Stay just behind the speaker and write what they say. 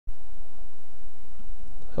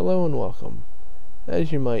Hello and welcome.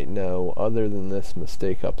 As you might know, other than this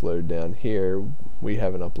mistake upload down here, we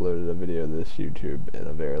haven't uploaded a video to this YouTube in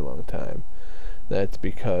a very long time. That's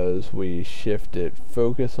because we shifted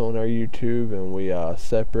focus on our YouTube and we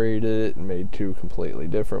separated it and made two completely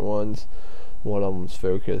different ones. One of them's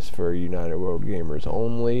focused for United World Gamers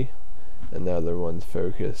only, and the other one's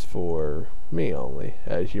focused for me only.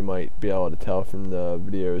 As you might be able to tell from the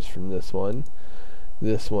videos from this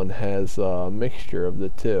one has a mixture of the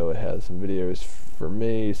two. It has some videos for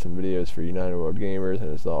me, some videos for United World Gamers,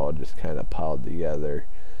 and it's all just kind of piled together.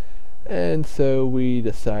 And so we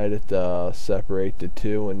decided to separate the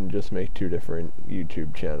two and just make two different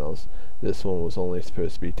YouTube channels. This one was only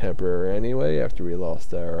supposed to be temporary anyway after we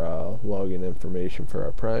lost our login information for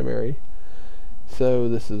our primary. So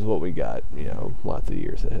this is what we got, you know, lots of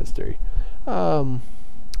years of history. I'm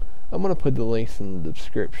going to put the links in the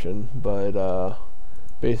description, but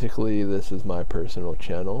basically this is my personal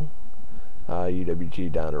channel,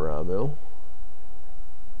 UWG Donoramo,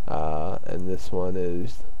 and this one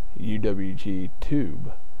is UWG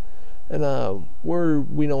Tube. And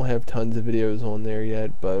we don't have tons of videos on there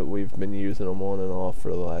yet, but we've been using them on and off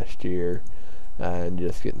for the last year and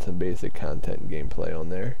just getting some basic content and gameplay on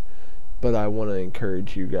there. But I want to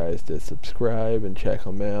encourage you guys to subscribe and check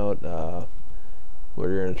them out.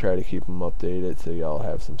 We're going to try to keep them updated so y'all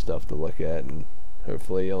have some stuff to look at and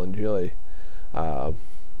hopefully you'll enjoy.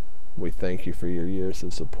 We thank you for your years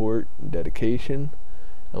of support and dedication,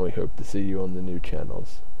 and we hope to see you on the new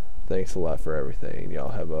channels. Thanks a lot for everything.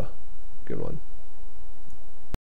 Y'all have a good one.